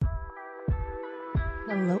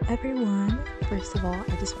Hello, everyone. First of all,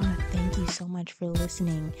 I just want to thank you so much for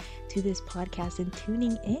listening to this podcast and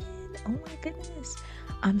tuning in. Oh my goodness.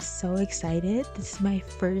 I'm so excited. This is my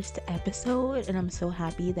first episode, and I'm so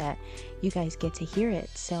happy that you guys get to hear it.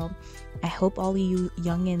 So, I hope all of you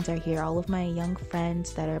youngins are here, all of my young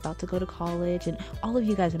friends that are about to go to college, and all of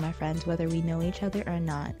you guys are my friends, whether we know each other or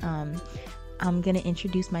not. I'm going to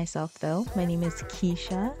introduce myself though. My name is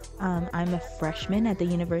Keisha. I'm a freshman at the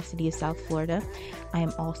University of South Florida. I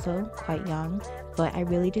am also quite young, but I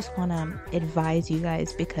really just want to advise you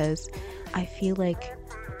guys because I feel like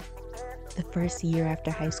the first year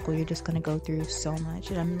after high school, you're just going to go through so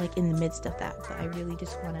much. And I'm like in the midst of that, but I really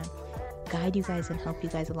just want to guide you guys and help you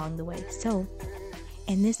guys along the way. So,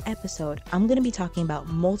 in this episode, I'm going to be talking about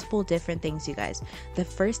multiple different things, you guys. The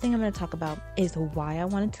first thing I'm going to talk about is why I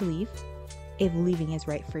wanted to leave, if leaving is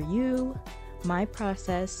right for you, my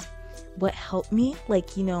process, what helped me,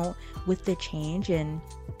 with the change and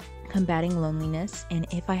combating loneliness, and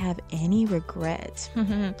if I have any regrets.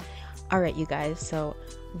 All right, you guys. So,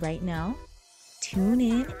 right now, tune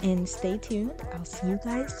in and stay tuned. I'll see you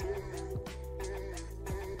guys soon.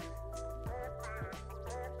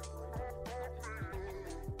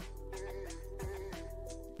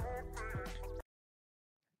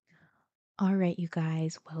 All right, you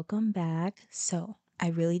guys, welcome back. So, I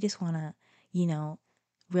really just want to, you know,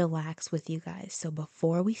 relax with you guys. So,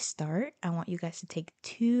 before we start, I want you guys to take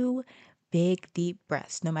two big, deep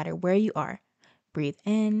breaths, no matter where you are. Breathe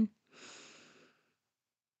in,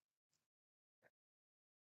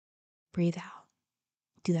 breathe out.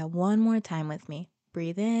 Do that one more time with me.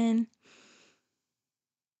 Breathe in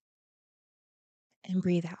and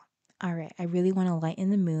breathe out. All right, I really want to lighten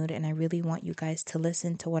the mood and I really want you guys to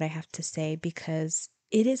listen to what I have to say because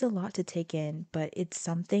it is a lot to take in, but it's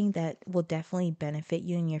something that will definitely benefit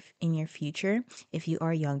you in your future if you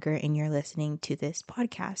are younger and you're listening to this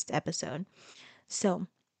podcast episode. So,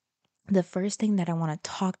 the first thing that I want to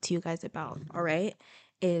talk to you guys about, all right,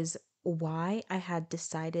 is why I had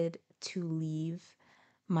decided to leave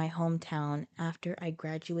my hometown after I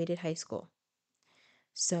graduated high school.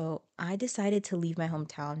 So I decided to leave my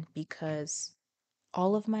hometown because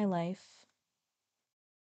all of my life,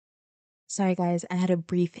 sorry guys, I had a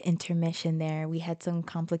brief intermission there. We had some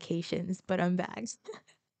complications, but I'm back.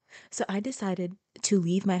 So I decided to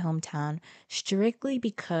leave my hometown strictly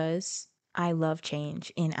because I love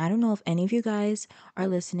change. And I don't know if any of you guys are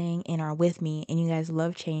listening and are with me and you guys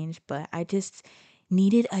love change, but I just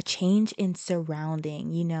needed a change in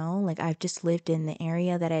surrounding, Like I've just lived in the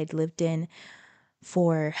area that I'd lived in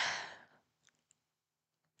for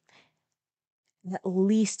at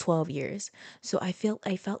least 12 years. So I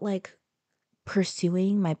felt like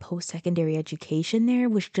pursuing my post-secondary education there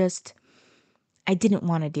was just I didn't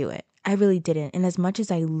want to do it. I really didn't. And as much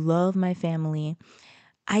as I love my family,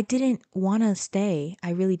 I didn't want to stay.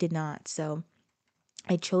 I really did not. So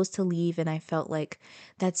I chose to leave and I felt like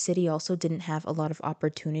that city also didn't have a lot of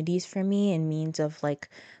opportunities for me in means of like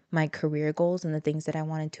my career goals and the things that I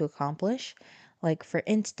wanted to accomplish. Like for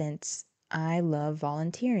instance, I love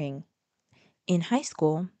volunteering. In high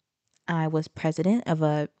school, I was president of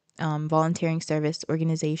a volunteering service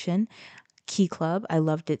organization, Key Club. I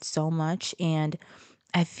loved it so much, and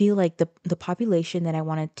I feel like the population that I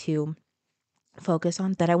wanted to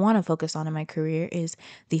that I want to focus on in my career is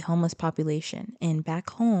the homeless population. And back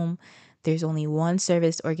home, there's only one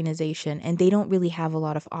service organization, and they don't really have a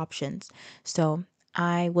lot of options. So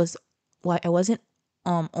I was, I wasn't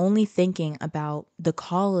only thinking about the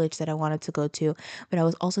college that I wanted to go to, but I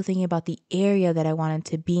was also thinking about the area that I wanted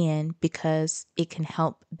to be in because it can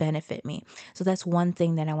help benefit me. So that's one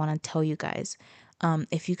thing that I want to tell you guys.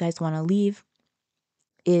 If you guys want to leave,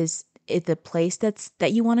 is it the place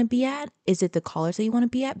that you want to be at? Is it the college that you want to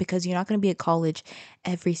be at? Because you're not going to be at college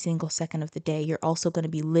every single second of the day. You're also going to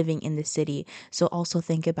be living in the city. So also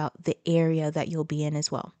think about the area that you'll be in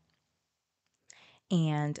as well.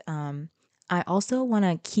 And I also want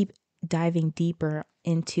to keep diving deeper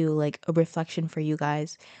into like a reflection for you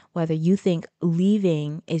guys, whether you think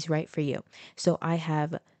leaving is right for you. So I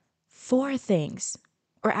have four things,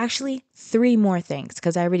 or actually three more things,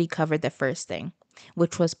 because I already covered the first thing,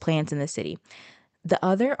 which was plans in the city. The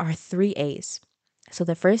other are three A's. So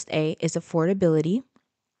the first A is affordability,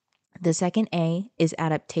 the second A is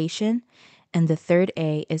adaptation, and the third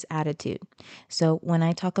A is attitude. So when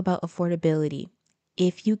I talk about affordability,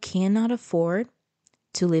 if you cannot afford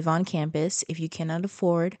to live on campus, if you cannot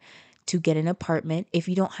afford to get an apartment, if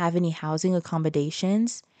you don't have any housing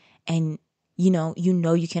accommodations and you know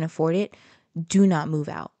you can afford it, do not move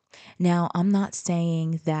out. Now, I'm not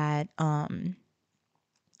saying that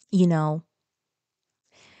you know,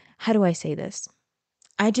 how do I say this?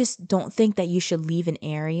 I just don't think that you should leave an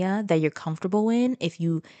area that you're comfortable in if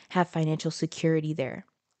you have financial security there,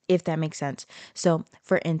 if that makes sense. So,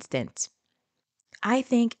 for instance, I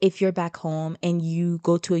think if you're back home and you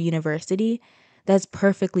go to a university, that's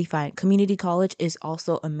perfectly fine. Community college is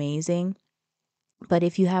also amazing. But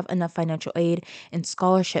if you have enough financial aid and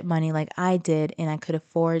scholarship money like I did, and I could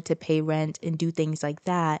afford to pay rent and do things like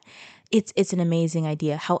that, it's an amazing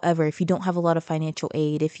idea. However, if you don't have a lot of financial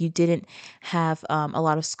aid, if you didn't have a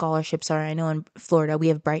lot of scholarships, or I know in Florida we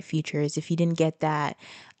have Bright Futures, if you didn't get that,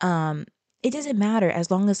 um, it doesn't matter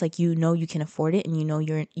as long as like you know you can afford it and you know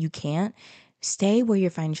you can't stay where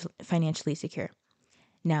you're financially secure.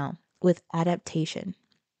 Now, with adaptation,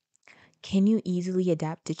 can you easily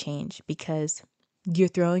adapt to change because you're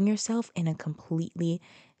throwing yourself in a completely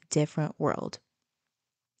different world?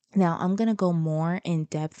 Now, I'm going to go more in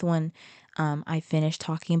depth when I finish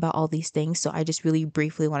talking about all these things. So, I just really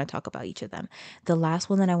briefly want to talk about each of them. The last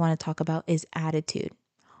one that I want to talk about is attitude.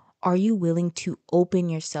 Are you willing to open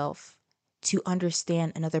yourself to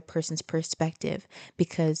understand another person's perspective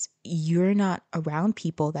because you're not around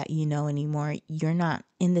people that you know anymore? You're not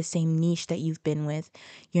in the same niche that you've been with.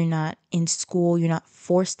 You're not in school. You're not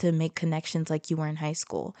forced to make connections like you were in high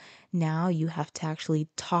school. Now you have to actually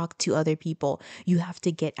talk to other people. You have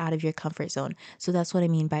to get out of your comfort zone. So that's what I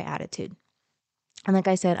mean by attitude. And like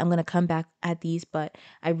I said, I'm going to come back at these, but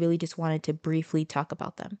I really just wanted to briefly talk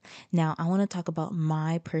about them. Now, I want to talk about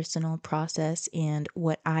my personal process and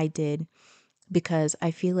what I did because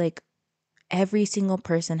I feel like every single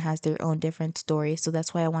person has their own different story. So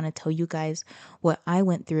that's why I want to tell you guys what I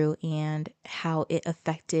went through and how it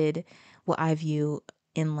affected what I view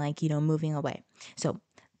in, like, moving away. So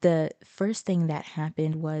the first thing that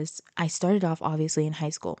happened was I started off obviously in high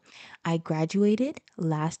school. I graduated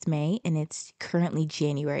last May and it's currently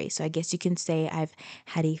January. So I guess you can say I've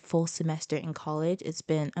had a full semester in college. It's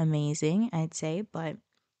been amazing, I'd say, but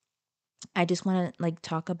I just want to like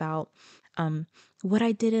talk about um what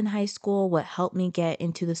I did in high school, what helped me get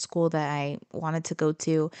into the school that I wanted to go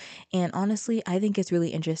to. And honestly, I think it's really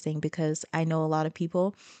interesting because I know a lot of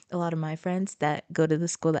people, a lot of my friends that go to the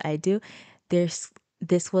school that I do, there's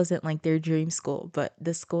this wasn't like their dream school, but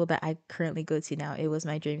the school that I currently go to now, it was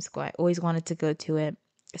my dream school. I always wanted to go to it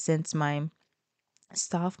since my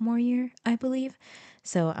sophomore year, I believe.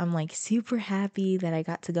 So I'm like super happy that I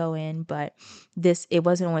got to go in, but it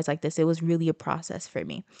wasn't always like this. It was really a process for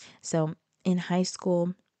me. So in high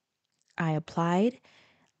school, I applied.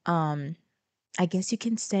 Um, I guess you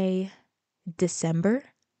can say December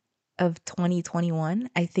of 2021.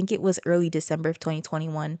 I think it was early December of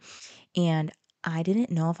 2021. And I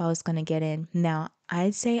didn't know if I was going to get in. Now,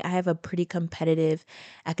 I'd say I have a pretty competitive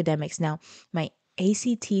academics. Now, my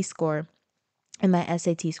ACT score and my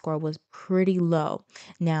SAT score was pretty low.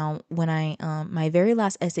 Now, when I my very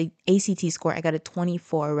last ACT score, I got a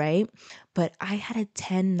 24, right? But I had a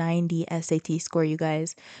 1090 SAT score, you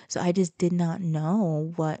guys. So I just did not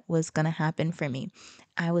know what was going to happen for me.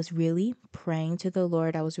 I was really praying to the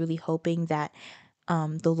Lord. I was really hoping that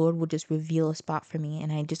the Lord would just reveal a spot for me.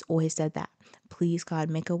 And I just always said that, please, God,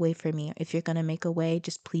 make a way for me. If you're going to make a way,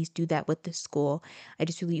 just please do that with the school. I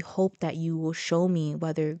just really hope that you will show me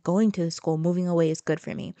whether going to the school, moving away is good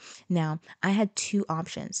for me. Now, I had two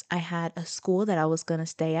options. I had a school that I was going to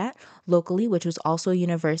stay at locally, which was also a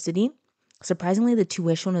university. Surprisingly, the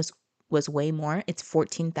tuition was way more. It's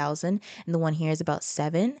 14,000 and the one here is about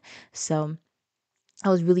 7. So I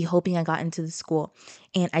was really hoping I got into the school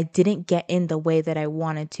and I didn't get in the way that I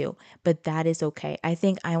wanted to, but that is okay. I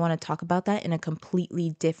think I want to talk about that in a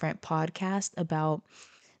completely different podcast about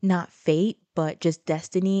not fate, but just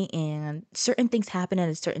destiny and certain things happen at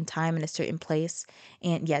a certain time in a certain place.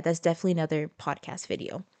 And yeah, that's definitely another podcast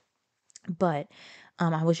video. But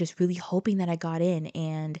I was just really hoping that I got in,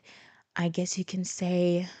 and I guess you can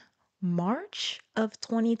say March of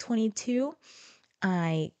 2022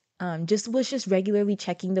 I just regularly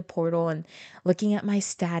checking the portal and looking at my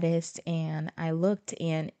status, and I looked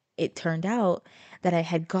and it turned out that I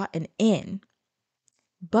had gotten in,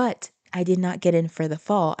 but I did not get in for the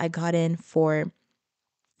fall. I got in for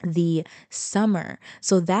the summer.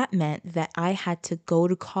 So that meant that I had to go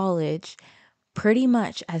to college pretty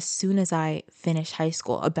much as soon as I finished high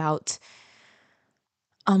school, about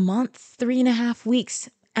a month, 3.5 weeks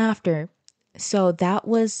after. So that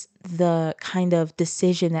was the kind of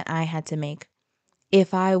decision that I had to make.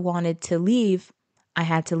 If I wanted to leave, I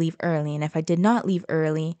had to leave early. And if I did not leave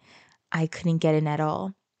early, I couldn't get in at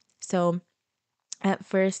all. So at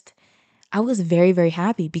first, I was very, very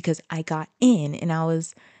happy because I got in and I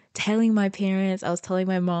was telling my parents, I was telling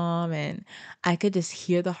my mom, and I could just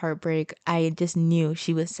hear the heartbreak. I just knew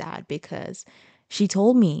she was sad because She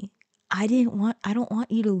told me, I don't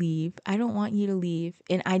want you to leave. I don't want you to leave.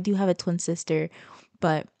 And I do have a twin sister,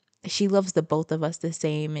 but she loves the both of us the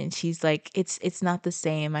same, and she's like, it's not the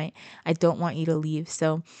same. I don't want you to leave.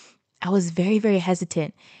 So I was very, very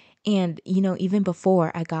hesitant. And even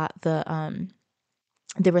before I got the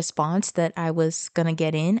response that I was gonna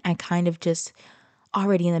get in, I kind of just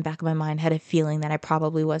already in the back of my mind had a feeling that I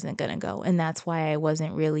probably wasn't gonna go. And that's why I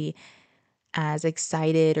wasn't really as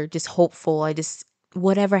excited or just hopeful. I just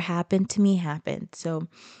whatever happened to me happened. So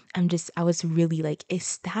I was really like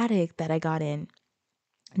ecstatic that I got in.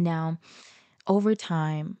 Now, over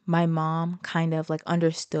time, my mom kind of like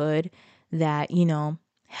understood that,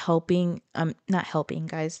 helping not helping,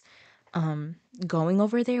 guys, going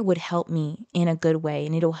over there would help me in a good way,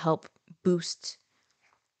 and it'll help boost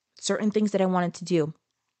certain things that I wanted to do.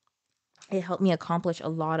 It helped me accomplish a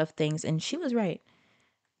lot of things, and she was right.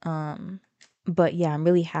 But yeah, I'm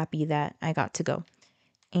really happy that I got to go.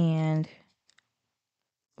 And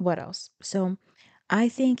what else? So I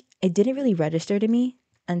think it didn't really register to me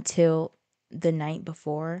until the night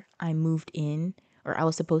before I moved in, or I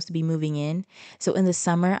was supposed to be moving in. So in the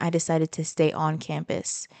summer, I decided to stay on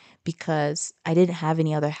campus because I didn't have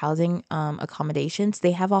any other housing accommodations.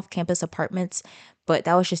 They have off campus apartments, but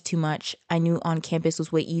that was just too much. I knew on campus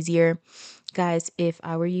was way easier. Guys, if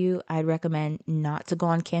I were you, I'd recommend not to go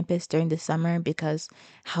on campus during the summer because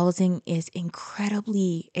housing is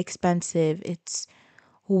incredibly expensive. It's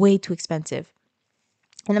way too expensive.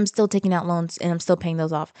 And I'm still taking out loans and I'm still paying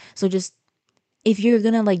those off. So just if you're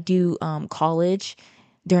gonna like do college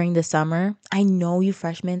during the summer, I know you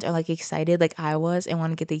freshmen are like excited like I was and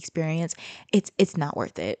want to get the experience. It's not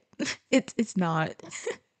worth it. It's not.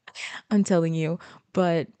 I'm telling you.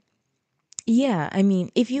 But yeah, I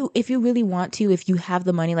mean, if you really want to, if you have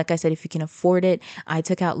the money, like I said, if you can afford it, I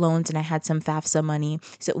took out loans and I had some FAFSA money,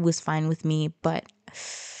 so it was fine with me, but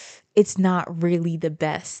it's not really the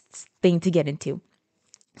best thing to get into.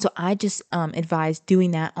 So I just advise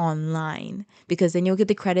doing that online because then you'll get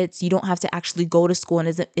the credits. You don't have to actually go to school, and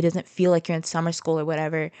it doesn't feel like you're in summer school or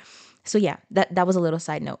whatever. So yeah, that was a little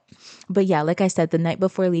side note. But yeah, like I said, the night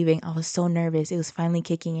before leaving, I was so nervous. It was finally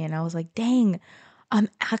kicking in. I was like, dang, I'm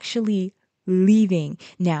actually leaving.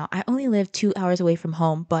 Now, I only live 2 hours away from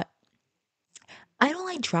home, but I don't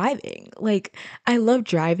like driving. Like, I love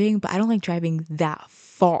driving, but I don't like driving that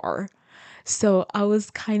far. So I was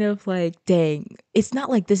kind of like, dang, it's not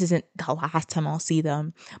like this isn't the last time I'll see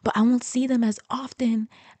them, but I won't see them as often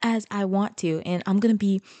as I want to. And I'm going to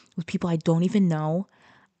be with people I don't even know,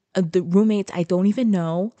 the roommates I don't even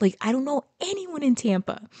know. Like, I don't know anyone in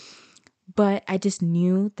Tampa, but I just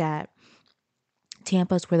knew that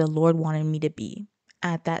Tampa's where the Lord wanted me to be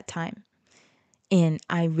at that time. And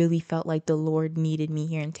I really felt like the Lord needed me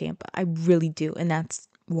here in Tampa. I really do. And that's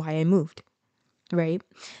why I moved, right?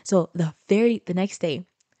 So the next day,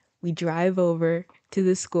 we drive over to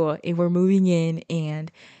the school and we're moving in,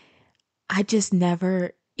 and I just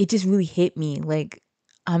never it just really hit me like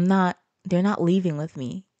I'm not they're not leaving with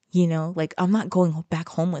me, like I'm not going back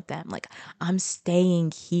home with them. Like I'm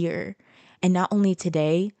staying here, and not only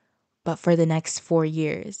today, but for the next 4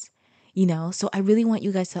 years. So I really want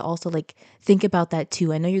you guys to also like think about that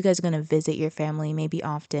too. I know you guys are going to visit your family maybe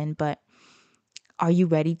often, but are you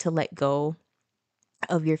ready to let go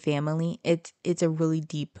of your family? It's a really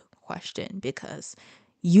deep question because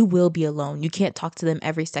you will be alone. You can't talk to them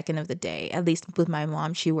every second of the day. At least with my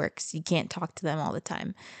mom, she works. You can't talk to them all the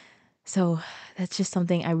time. So that's just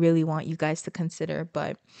something I really want you guys to consider.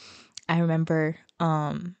 But I remember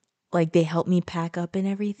like they helped me pack up and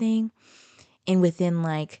everything. And within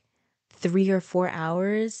like 3 or 4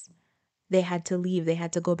 hours, they had to leave. They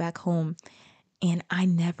had to go back home. And I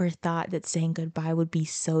never thought that saying goodbye would be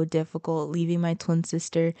so difficult, leaving my twin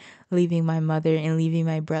sister, leaving my mother, and leaving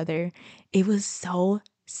my brother. It was so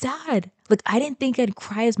sad. Like, I didn't think I'd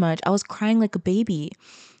cry as much. I was crying like a baby.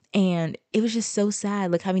 And it was just so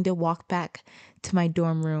sad, like having to walk back to my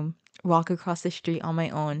dorm room, walk across the street on my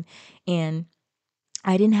own. And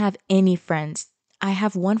I didn't have any friends. I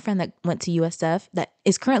have one friend that went to USF that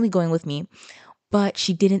is currently going with me, but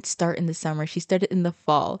she didn't start in the summer. She started in the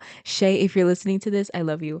fall. Shay, if you're listening to this, I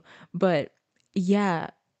love you. But yeah,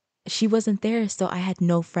 she wasn't there. So I had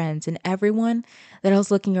no friends. And everyone that I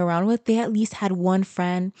was looking around with, they at least had one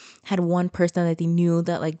friend, had one person that they knew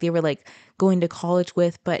that like they were like going to college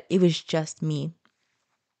with, but it was just me.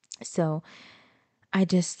 So I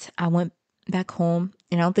went back home,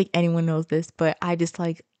 and I don't think anyone knows this, but I just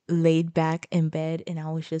like laid back in bed and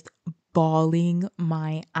I was just bawling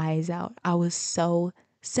my eyes out. I was so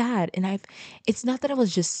sad. And it's not that I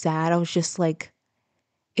was just sad. I was just like,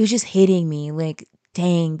 it was just hitting me. Like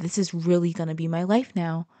dang, this is really going to be my life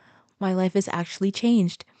now. My life has actually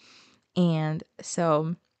changed. And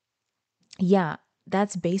so, yeah,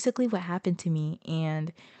 that's basically what happened to me.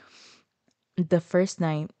 And the first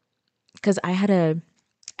night, because I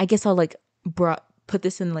guess I'll like put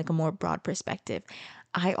this in like a more broad perspective.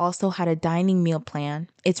 I also had a dining meal plan.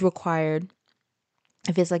 It's required.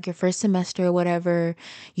 If it's like your first semester or whatever,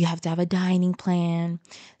 you have to have a dining plan.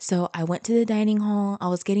 So I went to the dining hall. I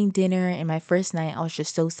was getting dinner, and my first night, I was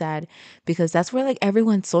just so sad because that's where like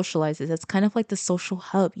everyone socializes. It's kind of like the social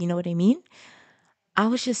hub. You know what I mean? I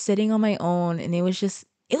was just sitting on my own, and it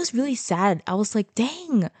was really sad. I was like,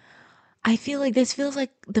 dang, I feel like this feels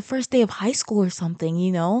like the first day of high school or something,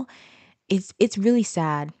 you know? It's really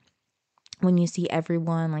sad when you see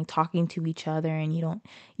everyone like talking to each other and you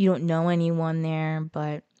don't know anyone there,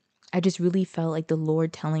 but I just really felt like the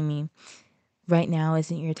Lord telling me right now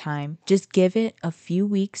isn't your time. Just give it a few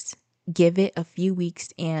weeks. Give it a few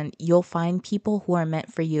weeks and you'll find people who are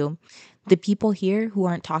meant for you. The people here who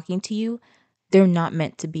aren't talking to you, they're not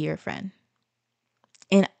meant to be your friend.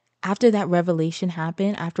 And after that revelation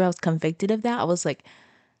happened, after I was convicted of that, I was like,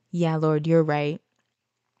 yeah, Lord, you're right.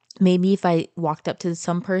 Maybe if I walked up to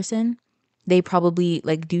some person, they probably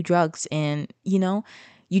like do drugs and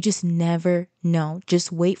you just never know. Just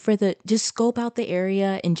scope out the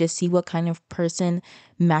area and just see what kind of person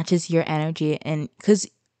matches your energy. And cuz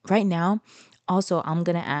right now, also I'm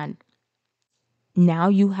going to add, now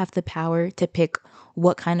you have the power to pick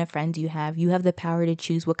what kind of friends you have. You have the power to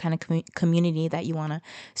choose what kind of community that you want to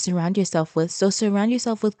surround yourself with. So surround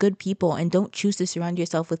yourself with good people and don't choose to surround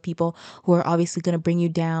yourself with people who are obviously going to bring you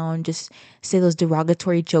down, just say those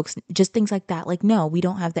derogatory jokes, just things like that. Like, no, we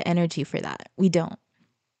don't have the energy for that. We don't.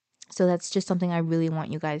 So that's just something I really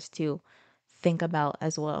want you guys to think about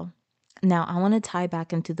as well. Now, I want to tie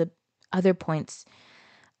back into the other points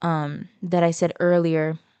that I said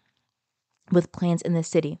earlier with plans in the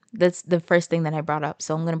city. That's the first thing that I brought up.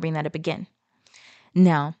 So I'm going to bring that up again.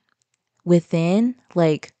 Now, within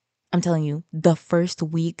like, I'm telling you, the first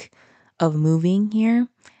week of moving here,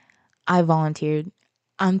 I volunteered.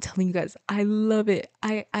 I'm telling you guys, I love it.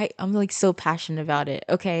 I'm like so passionate about it.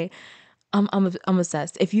 Okay. I'm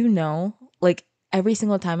obsessed. If you know, like every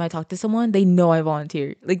single time I talk to someone, they know I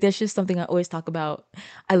volunteer. Like that's just something I always talk about.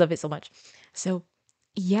 I love it so much. So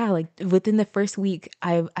yeah, like within the first week,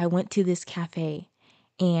 I went to this cafe,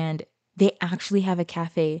 and they actually have a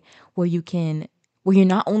cafe where where you're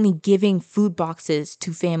not only giving food boxes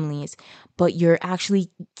to families, but you're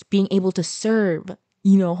actually being able to serve,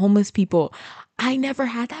 homeless people. I never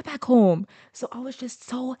had that back home. So I was just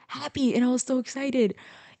so happy and I was so excited.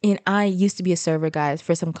 And I used to be a server, guys,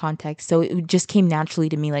 for some context. So it just came naturally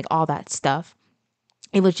to me, like all that stuff.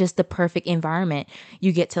 It was just the perfect environment.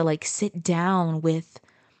 You get to like sit down with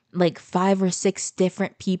like five or six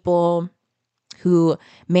different people who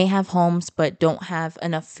may have homes but don't have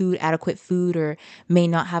enough food, adequate food, or may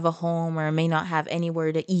not have a home or may not have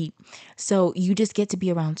anywhere to eat. So you just get to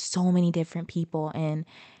be around so many different people. And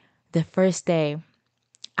the first day,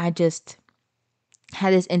 I just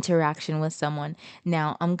had this interaction with someone.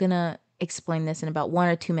 Now, I'm going to explain this in about 1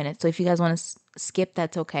 or 2 minutes. So if you guys want to skip,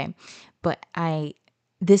 that's okay. But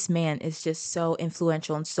this man is just so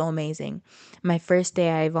influential and so amazing. My first day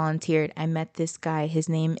I volunteered, I met this guy. His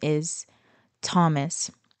name is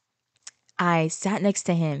Thomas. I sat next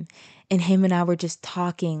to him, and him and I were just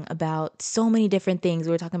talking about so many different things.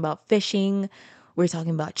 We were talking about fishing. We were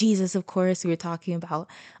talking about Jesus, of course. We were talking about,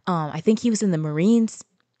 I think he was in the Marines.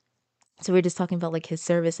 So we were just talking about like his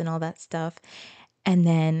service and all that stuff. And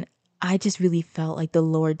then I just really felt like the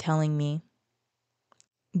Lord telling me,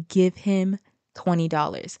 give him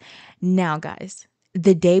 $20. Now, guys,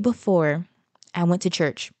 the day before I went to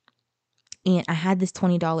church and I had this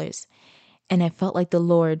 $20, and I felt like the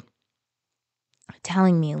Lord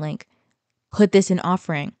telling me, like, put this in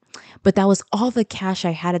offering. But that was all the cash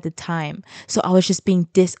I had at the time. So I was just being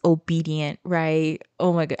disobedient, right?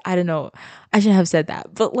 Oh my God. I don't know. I shouldn't have said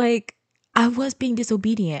that. But like, I was being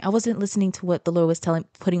disobedient. I wasn't listening to what the Lord was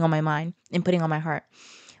putting on my mind and putting on my heart.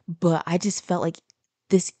 But I just felt like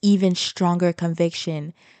this even stronger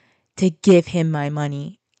conviction to give him my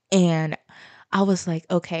money. And I was like,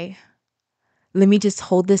 okay, let me just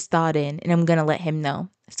hold this thought in and I'm going to let him know.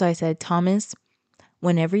 So I said, Thomas,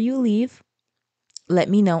 whenever you leave, let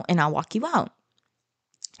me know and I'll walk you out.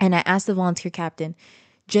 And I asked the volunteer captain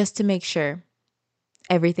just to make sure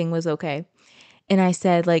everything was okay. And I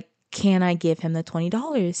said, like, can I give him the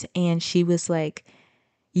 $20? And she was like,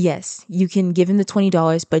 yes, you can give him the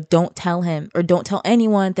 $20, but don't tell him or don't tell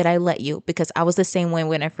anyone that I let you, because I was the same way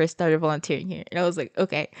when I first started volunteering here. And I was like,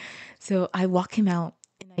 okay. So I walk him out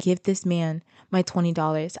and I give this man my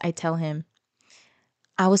 $20. I tell him,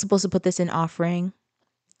 I was supposed to put this in offering,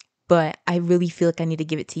 but I really feel like I need to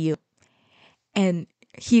give it to you. And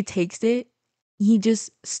he takes it. He just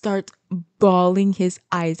starts bawling his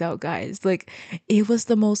eyes out, guys. Like, it was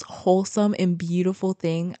the most wholesome and beautiful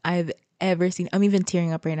thing I've ever seen. I'm even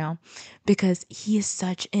tearing up right now because he is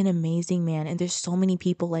such an amazing man. And there's so many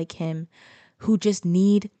people like him who just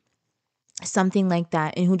need something like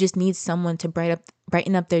that and who just need someone to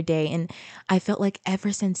brighten up their day. And I felt like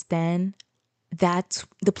ever since then, that's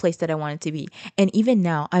the place that I wanted to be. And even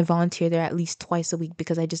now, I volunteer there at least twice a week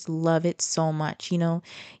because I just love it so much. You know,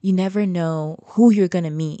 you never know who you're going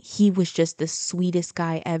to meet. He was just the sweetest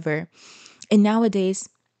guy ever. And nowadays,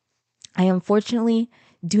 I unfortunately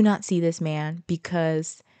do not see this man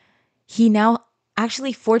because he now,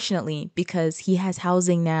 actually, fortunately, because he has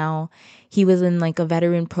housing now. He was in like a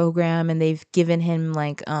veteran program and they've given him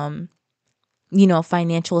like,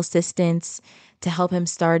 financial assistance to help him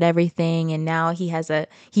start everything. And now I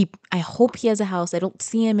hope he has a house. I don't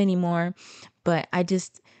see him anymore, but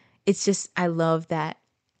it's just, I love that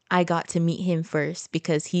I got to meet him first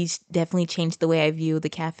because he's definitely changed the way I view the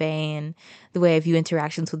cafe and the way I view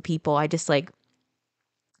interactions with people. I just like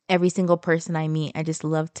every single person I meet, I just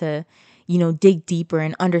love to, dig deeper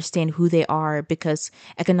and understand who they are because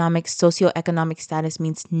socioeconomic status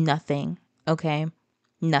means nothing. Okay.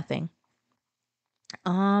 Nothing.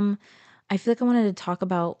 Um, I feel like I wanted to talk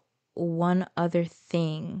about one other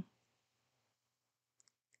thing.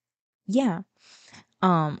 Yeah.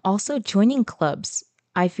 Also joining clubs.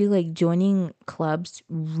 I feel like joining clubs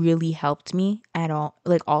really helped me at all.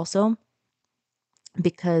 Like also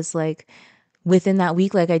because like within that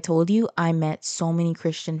week, like I told you, I met so many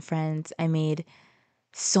Christian friends. I made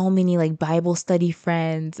so many like Bible study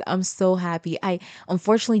friends. I'm so happy. I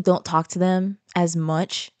unfortunately don't talk to them as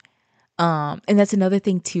much. And that's another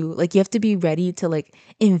thing too. Like you have to be ready to like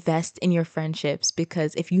invest in your friendships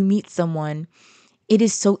because if you meet someone, it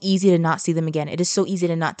is so easy to not see them again. It is so easy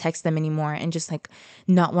to not text them anymore and just like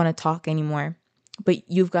not want to talk anymore. But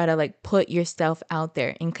you've got to like put yourself out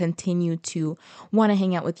there and continue to want to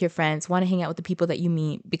hang out with your friends, want to hang out with the people that you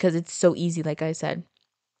meet because it's so easy, like I said.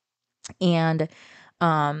 And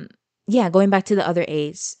um yeah, going back to the other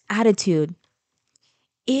A's, attitude.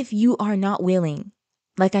 If you are not willing,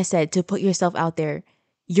 like I said, to put yourself out there,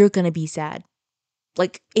 you're going to be sad.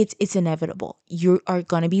 Like it's inevitable. You are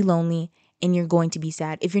going to be lonely and you're going to be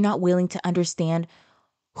sad. If you're not willing to understand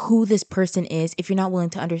who this person is, if you're not willing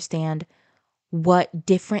to understand what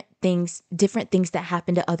different things that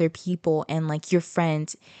happen to other people and like your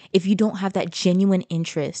friends, if you don't have that genuine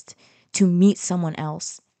interest to meet someone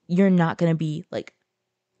else, you're not going to be like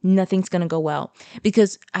nothing's going to go well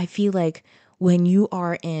because I feel like when you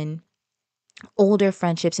are in older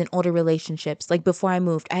friendships and older relationships. Like before I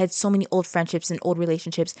moved, I had so many old friendships and old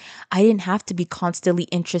relationships. I didn't have to be constantly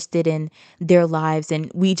interested in their lives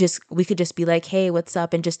and we could just be like, "Hey, what's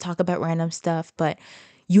up?" and just talk about random stuff, but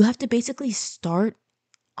you have to basically start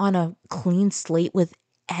on a clean slate with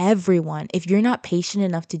everyone. If you're not patient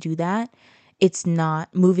enough to do that, it's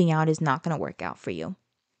not moving out is not going to work out for you.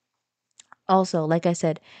 Also, like I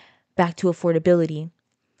said, back to affordability.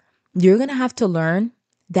 You're going to have to learn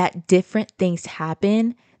that different things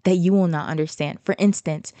happen that you will not understand. For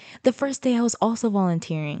instance, the first day I was also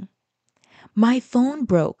volunteering, my phone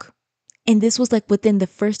broke. And this was like within the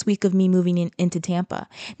first week of me moving into Tampa.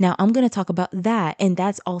 Now, I'm going to talk about that. And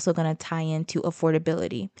that's also going to tie into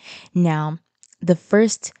affordability. Now,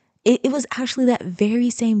 it was actually that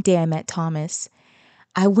very same day I met Thomas.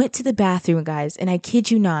 I went to the bathroom, guys, and I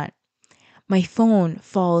kid you not, my phone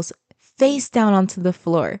falls face down onto the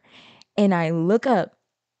floor. And I look up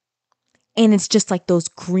and it's just like those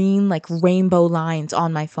green, like rainbow lines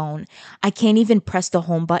on my phone. I can't even press the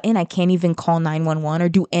home button. I can't even call 911 or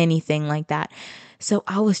do anything like that. So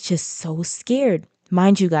I was just so scared.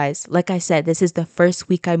 Mind you guys, like I said, this is the first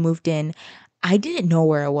week I moved in. I didn't know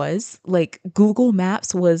where I was. Like Google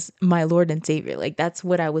Maps was my Lord and Savior. Like that's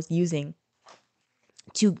what I was using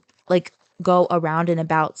to like go around and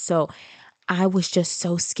about. So I was just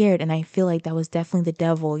so scared. And I feel like that was definitely the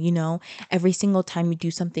devil, you know? Every single time you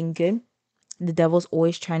do something good, the devil's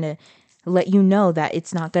always trying to let you know that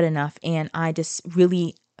it's not good enough. And I just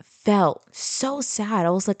really felt so sad.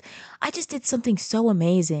 I was like, I just did something so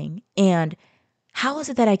amazing. And how is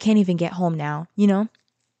it that I can't even get home now? You know?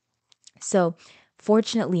 So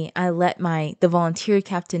fortunately, I let the volunteer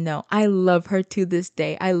captain know. I love her to this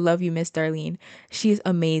day. I love you, Miss Darlene. She's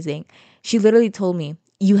amazing. She literally told me,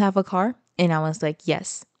 "You have a car?" And I was like,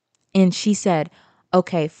 "Yes." And she said,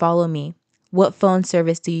 "Okay, follow me. What phone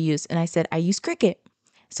service do you use?" And I said, "I use Cricket."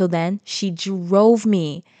 So then she drove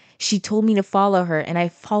me. She told me to follow her, and I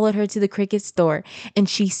followed her to the Cricket store, and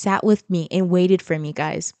she sat with me and waited for me,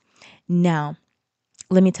 guys. Now,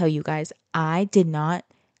 let me tell you guys, I did not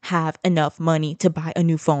have enough money to buy a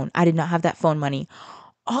new phone. I did not have that phone money.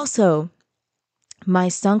 Also, my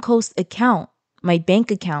Suncoast account, my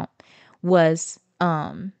bank account was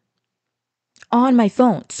on my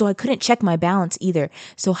phone, so I couldn't check my balance either.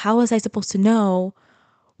 So how was I supposed to know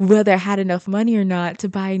whether I had enough money or not to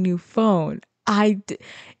buy a new phone?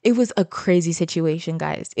 It was a crazy situation,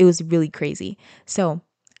 guys. It was really crazy. So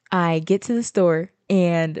I get to the store,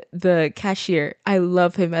 and the cashier, I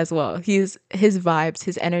love him as well. His vibes,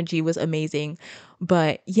 his energy was amazing.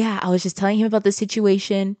 But yeah, I was just telling him about the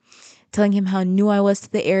situation, telling him how new I was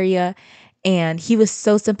to the area, and he was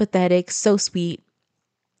so sympathetic, so sweet.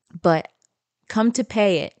 But come to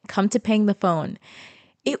paying the phone,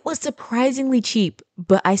 it was surprisingly cheap,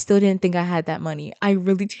 but I still didn't think I had that money. I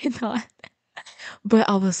really did not. But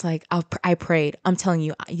I was like, I prayed. I'm telling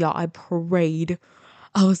you, y'all, I prayed.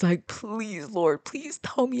 I was like, please, Lord, please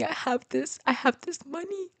tell me I have this. I have this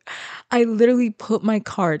money. I literally put my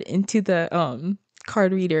card into the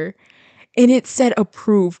card reader, and it said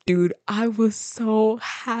approved, dude. I was so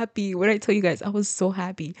happy. When I tell you guys, I was so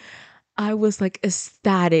happy. I was like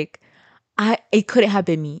ecstatic. It couldn't have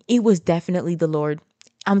been me. It was definitely the Lord.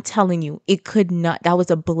 I'm telling you, it could not. That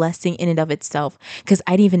was a blessing in and of itself, because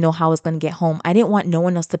I didn't even know how I was going to get home. I didn't want no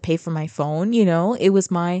one else to pay for my phone, you know? It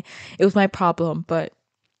was my problem, but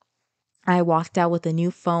I walked out with a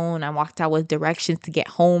new phone. I walked out with directions to get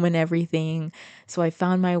home and everything. So I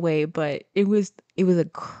found my way, but it was a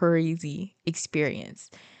crazy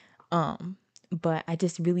experience. Um but I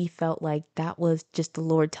just really felt like that was just the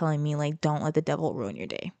Lord telling me, like, don't let the devil ruin your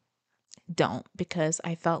day. Don't, because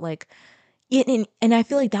I felt like it, and I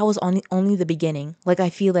feel like that was only the beginning. Like, I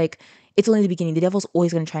feel like it's only the beginning. The devil's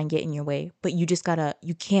always going to try and get in your way, but you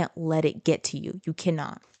can't let it get to you. You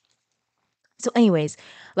cannot. So anyways,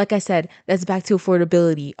 like I said, that's back to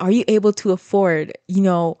affordability. Are you able to afford,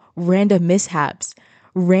 random mishaps,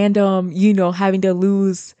 random,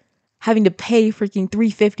 having to pay freaking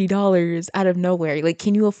 $350 out of nowhere? Like,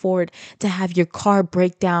 can you afford to have your car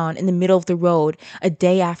break down in the middle of the road a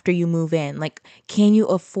day after you move in? Like, can you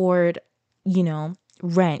afford,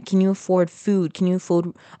 rent? Can you afford food? Can you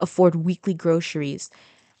afford weekly groceries?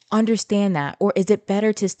 Understand that. Or is it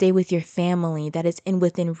better to stay with your family that is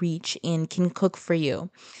within reach and can cook for you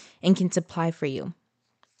and can supply for you?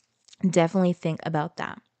 Definitely think about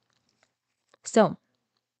that. So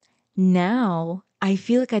now I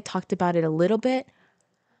feel like I talked about it a little bit,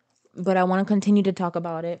 but I want to continue to talk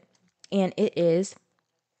about it. And it is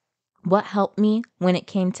what helped me when it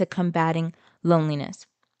came to combating loneliness.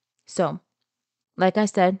 So, like I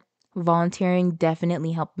said, volunteering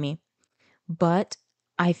definitely helped me. But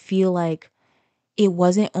I feel like it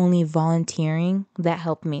wasn't only volunteering that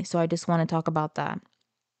helped me. So I just want to talk about that.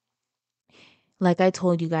 Like I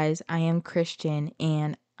told you guys, I am Christian,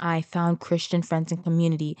 and I found Christian friends and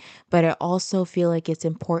community, but I also feel like it's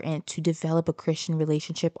important to develop a Christian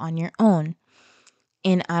relationship on your own.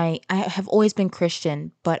 And I have always been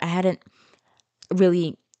Christian, but I hadn't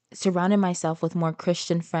really surrounded myself with more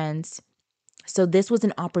Christian friends. So this was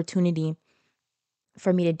an opportunity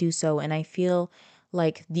for me to do so. And I feel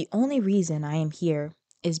like the only reason I am here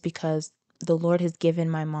is because the Lord has given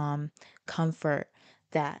my mom comfort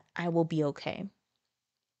that I will be okay.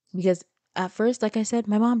 Because at first, like I said,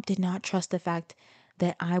 my mom did not trust the fact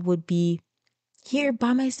that I would be here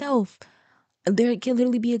by myself. There could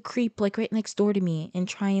literally be a creep like right next door to me and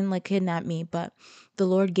try and like kidnap me. But the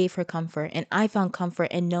Lord gave her comfort. And I found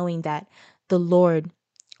comfort in knowing that the Lord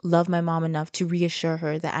loved my mom enough to reassure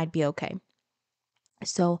her that I'd be okay.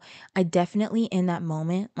 So I definitely in that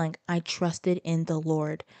moment, like, I trusted in the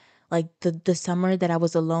Lord. Like the summer that I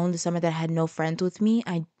was alone, the summer that I had no friends with me,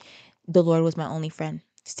 the Lord was my only friend.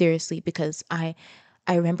 Seriously, because I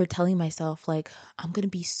remember telling myself, like, I'm gonna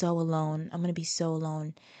be so alone. I'm gonna be so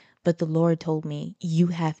alone. But the Lord told me, you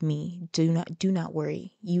have me. Do not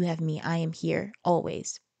worry. You have me. I am here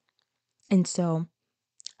always. And so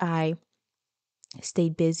I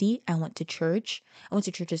stayed busy. I went to church. I went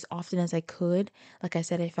to church as often as I could. Like I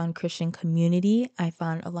said, I found Christian community. I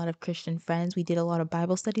found a lot of Christian friends. We did a lot of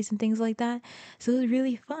Bible studies and things like that. So it was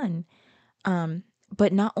really fun.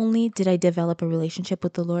 But not only did I develop a relationship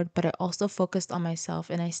with the Lord, but I also focused on myself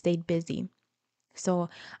and I stayed busy. So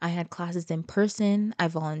I had classes in person. I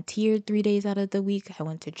volunteered 3 days out of the week. I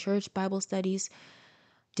went to church, Bible studies,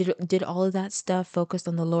 did all of that stuff, focused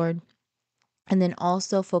on the Lord, and then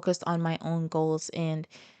also focused on my own goals. And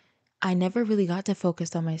I never really got to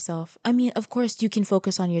focus on myself. I mean, of course, you can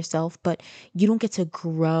focus on yourself, but you don't get to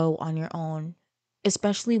grow on your own.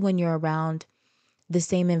 especially when you're around the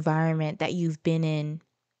same environment that you've been in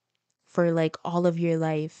for like all of your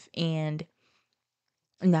life and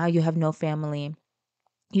now you have no family.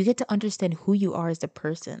 You get to understand who you are as a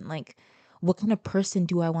person. Like, what kind of person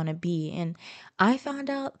do I want to be? And I found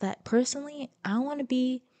out that personally, I want to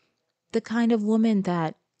be the kind of woman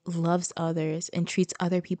that loves others and treats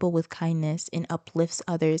other people with kindness and uplifts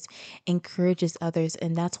others, encourages others.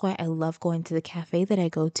 And that's why I love going to the cafe that I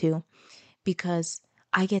go to because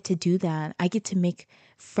I get to do that. I get to make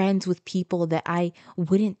friends with people that I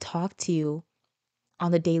wouldn't talk to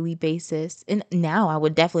on a daily basis. And now I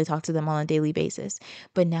would definitely talk to them on a daily basis.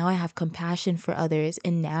 But now I have compassion for others.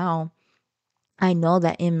 And now I know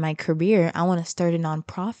that in my career, I want to start a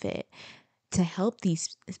nonprofit to help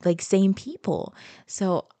these like same people.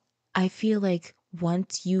 So I feel like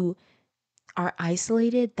once you are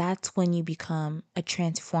isolated, that's when you become a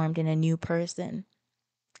transformed and a new person.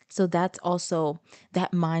 So that's also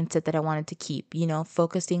that mindset that I wanted to keep,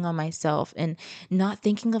 focusing on myself and not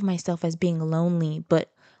thinking of myself as being lonely,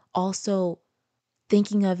 but also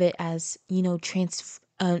thinking of it as,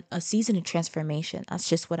 a season of transformation. That's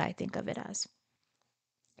just what I think of it as.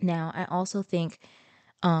 Now, I also think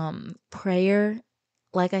prayer,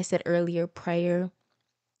 like I said earlier, prayer,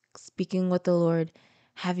 speaking with the Lord,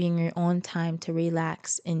 having your own time to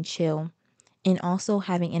relax and chill, and also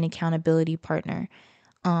having an accountability partner.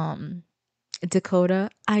 Um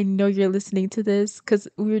Dakota, I know you're listening to this cuz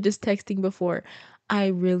we were just texting before. I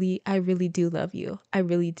really do love you. I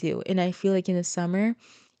really do. And I feel like in the summer,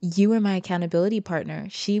 you were my accountability partner.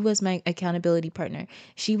 She was my accountability partner.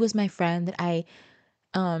 She was my friend that I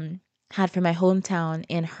um had from my hometown,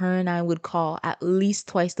 and her and I would call at least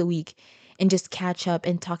twice a week and just catch up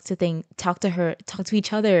and talk to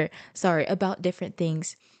each other, sorry, about different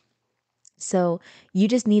things. So you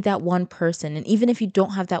just need that one person. And even if you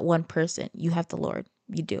don't have that one person, you have the Lord.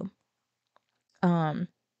 You do. Um,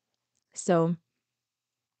 so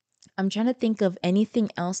I'm trying to think of anything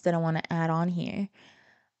else that I want to add on here.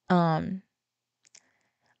 Um,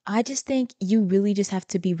 I just think you really just have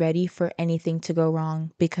to be ready for anything to go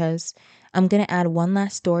wrong because I'm going to add one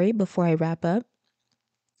last story before I wrap up.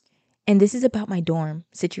 And this is about my dorm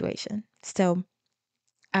situation. So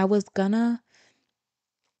I was gonna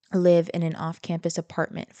live in an off-campus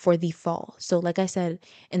apartment for the fall. So like I said,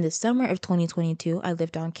 in the summer of 2022, I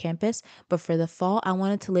lived on campus, but for the fall, I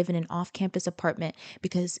wanted to live in an off-campus apartment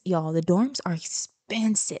because y'all, the dorms are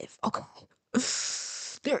expensive. Okay.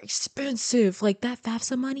 They're expensive. Like that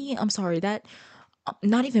FAFSA money, I'm sorry, that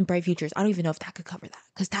not even Bright Futures. I don't even know if that could cover that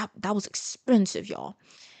cuz that was expensive, y'all.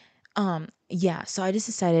 Yeah, so I just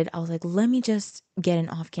decided I was like, let me just get an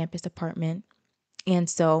off-campus apartment. And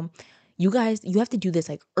so you guys, you have to do this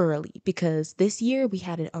like early because this year we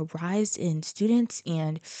had a rise in students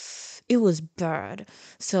and it was bad.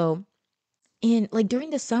 So in like during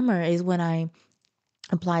the summer is when I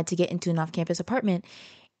applied to get into an off-campus apartment,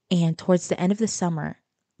 and towards the end of the summer,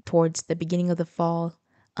 towards the beginning of the fall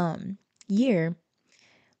year,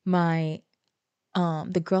 my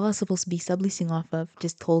the girl I was supposed to be subleasing off of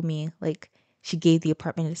just told me like she gave the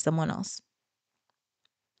apartment to someone else.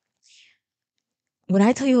 When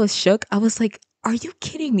I tell you I was shook, I was like, "Are you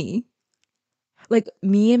kidding me?" Like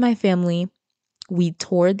me and my family, we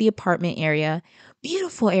toured the apartment area.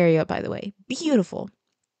 Beautiful area, by the way. Beautiful.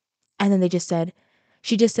 And then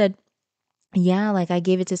she just said, yeah, like I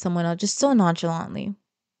gave it to someone else just so nonchalantly.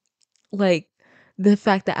 Like the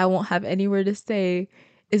fact that I won't have anywhere to stay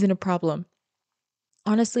isn't a problem.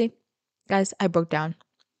 Honestly, guys, I broke down.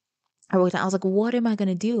 I broke down. I was like, what am I going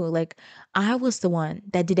to do? Like, I was the one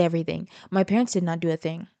that did everything. My parents did not do a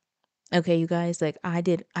thing. Okay, you guys, like I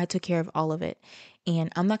took care of all of it.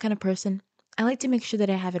 And I'm that kind of person. I like to make sure that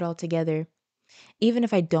I have it all together. Even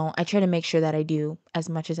if I don't, I try to make sure that I do as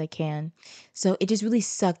much as I can. So it just really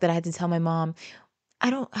sucked that I had to tell my mom, I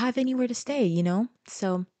don't have anywhere to stay?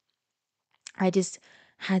 So I just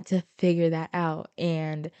had to figure that out.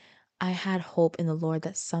 And I had hope in the Lord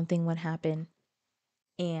that something would happen.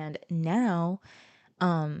 And now,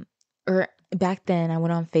 or back then, I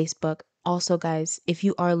went on Facebook. Also, guys, if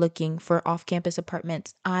you are looking for off campus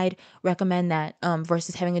apartments, I'd recommend that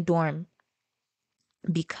versus having a dorm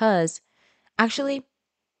because actually,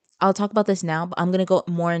 I'll talk about this now, but I'm gonna go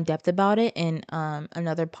more in depth about it in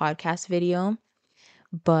another podcast video.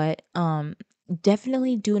 But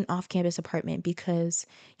definitely do an off-campus apartment because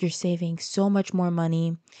you're saving so much more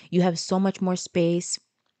money. You have so much more space,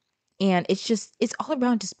 and it's all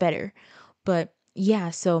around just better. But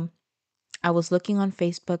yeah, so I was looking on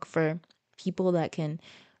Facebook for people that can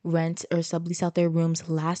rent or sublease out their rooms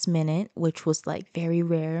last minute, which was like very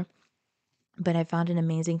rare. But I found an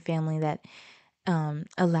amazing family that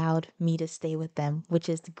allowed me to stay with them, which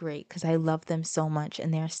is great because I love them so much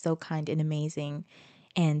and they're so kind and amazing.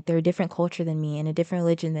 And they're a different culture than me and a different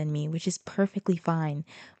religion than me, which is perfectly fine.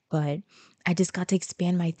 But I just got to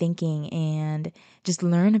expand my thinking and just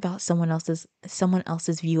learn about someone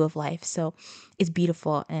else's view of life. So it's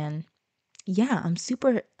beautiful. And yeah,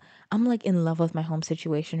 I'm like in love with my home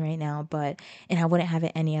situation right now, and I wouldn't have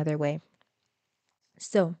it any other way.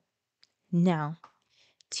 So now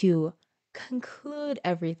to conclude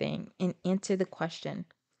everything and answer the question,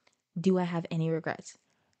 do I have any regrets?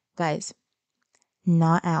 Guys,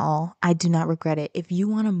 not at all. I do not regret it. If you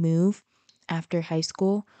want to move after high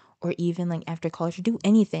school or even like after college or do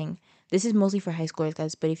anything, this is mostly for high schoolers,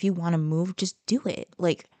 guys, but if you want to move, just do it.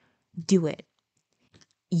 Like, do it.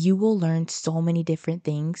 You will learn so many different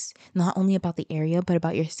things, not only about the area, but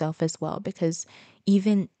about yourself as well. Because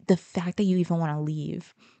even the fact that you even want to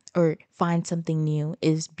leave or find something new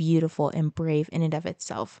is beautiful and brave in and of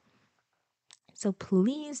itself. So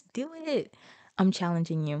please do it. I'm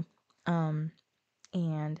challenging you. Um,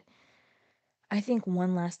 and I think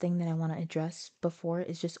one last thing that I want to address before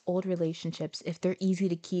is just old relationships. If they're easy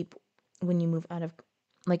to keep when you move out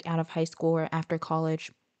of high school or after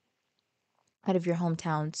college, out of your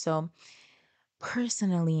hometown. So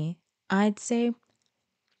personally, I'd say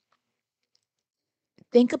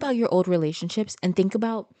think about your old relationships and think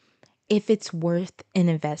about if it's worth an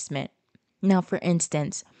investment. Now, for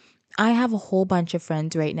instance, I have a whole bunch of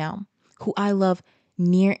friends right now who I love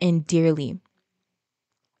near and dearly,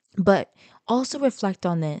 but also reflect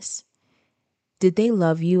on this. Did they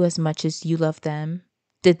love you as much as you love them?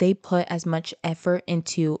 Did they put as much effort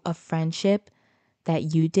into a friendship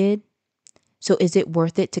that you did? So is it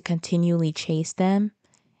worth it to continually chase them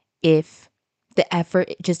if the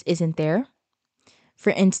effort just isn't there?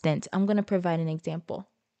 For instance, I'm going to provide an example.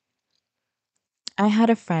 I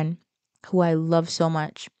had a friend who I love so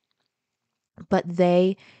much, but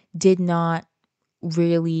they did not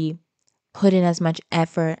really put in as much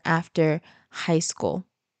effort after high school.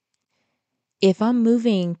 If I'm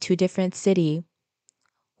moving to a different city,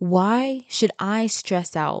 why should I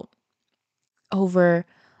stress out over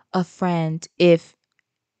a friend if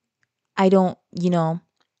I don't,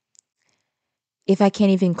 if I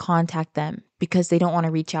can't even contact them because they don't want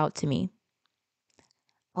to reach out to me?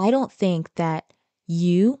 I don't think that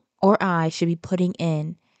you or I should be putting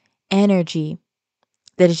in energy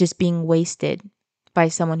that is just being wasted by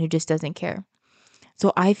someone who just doesn't care.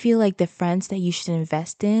 So I feel like the friends that you should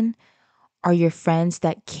invest in are your friends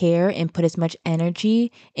that care and put as much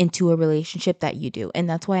energy into a relationship that you do. And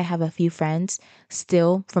that's why I have a few friends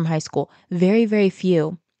still from high school. Very, very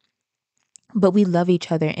few. But we love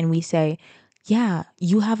each other and we say, yeah,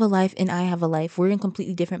 you have a life and I have a life. We're in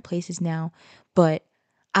completely different places now, but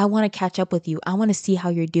I want to catch up with you. I want to see how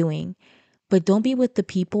you're doing. But don't be with the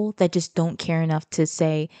people that just don't care enough to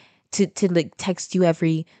say to like text you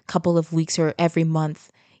every couple of weeks or every month,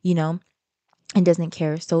 you know, and doesn't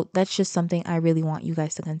care. So that's just something I really want you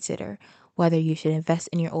guys to consider, whether you should invest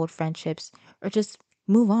in your old friendships or just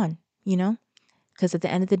move on, you know? Because at the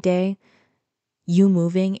end of the day, you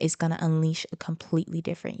moving is going to unleash a completely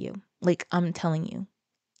different you. Like I'm telling you,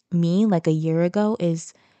 me like a year ago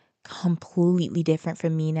is completely different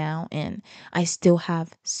from me now, and I still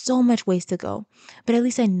have so much ways to go. But at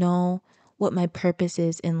least I know what my purpose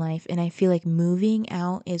is in life, and I feel like moving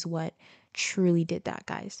out is what truly did that,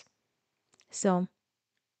 guys. So,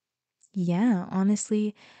 yeah,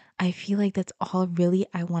 honestly, I feel like that's all really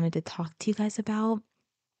I wanted to talk to you guys about.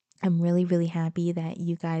 I'm really, really happy that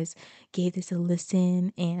you guys gave this a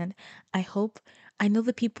listen. And I know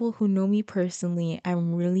the people who know me personally,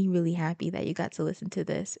 I'm really, really happy that you got to listen to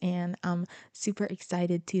this. And I'm super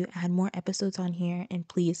excited to add more episodes on here. And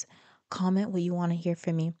please comment what you want to hear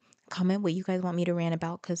from me. Comment what you guys want me to rant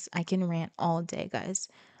about because I can rant all day, guys.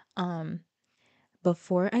 Um,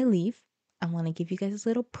 Before I leave, I want to give you guys a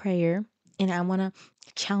little prayer and I want to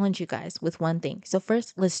challenge you guys with one thing. So,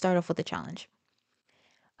 first, let's start off with a challenge.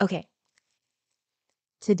 Okay,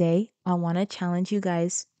 today, I want to challenge you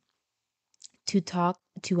guys to talk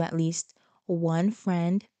to at least one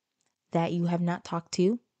friend that you have not talked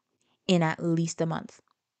to in at least a month.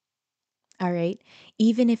 All right.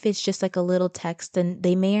 Even if it's just like a little text and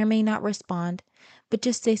they may or may not respond, but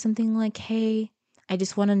just say something like, hey, I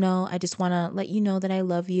just want to let you know that I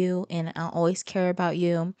love you and I'll always care about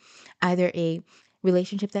you. Either a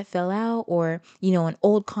relationship that fell out or, an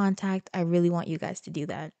old contact. I really want you guys to do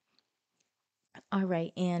that. All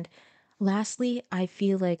right. And lastly, I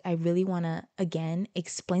feel like I really want to again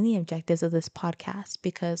explain the objectives of this podcast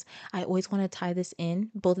because I always want to tie this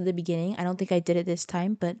in both at the beginning. I don't think I did it this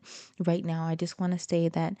time, but right now I just want to say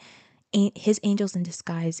that His Angels in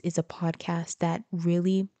Disguise is a podcast that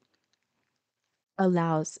really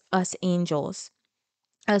allows us angels,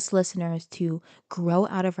 us listeners, to grow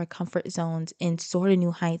out of our comfort zones and soar to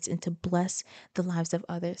new heights and to bless the lives of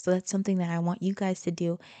others. So that's something that I want you guys to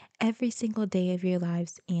do every single day of your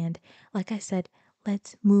lives. And like I said,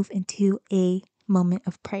 let's move into a moment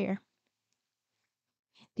of prayer.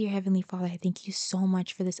 Dear Heavenly Father, I thank you so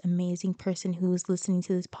much for this amazing person who is listening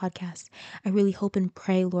to this podcast. I really hope and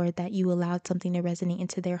pray, Lord, that you allowed something to resonate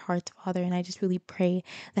into their hearts, Father. And I just really pray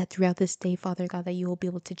that throughout this day, Father God, that you will be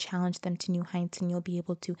able to challenge them to new heights, and you'll be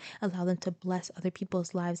able to allow them to bless other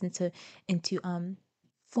people's lives and to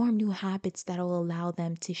form new habits that will allow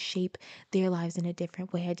them to shape their lives in a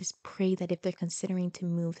different way. I just pray that if they're considering to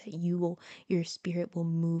move, that your spirit will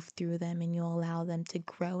move through them and you'll allow them to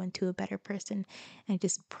grow into a better person. And I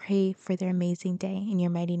just pray for their amazing day in your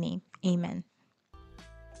mighty name. Amen.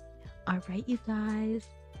 All right, you guys,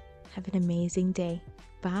 have an amazing day.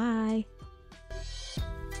 Bye.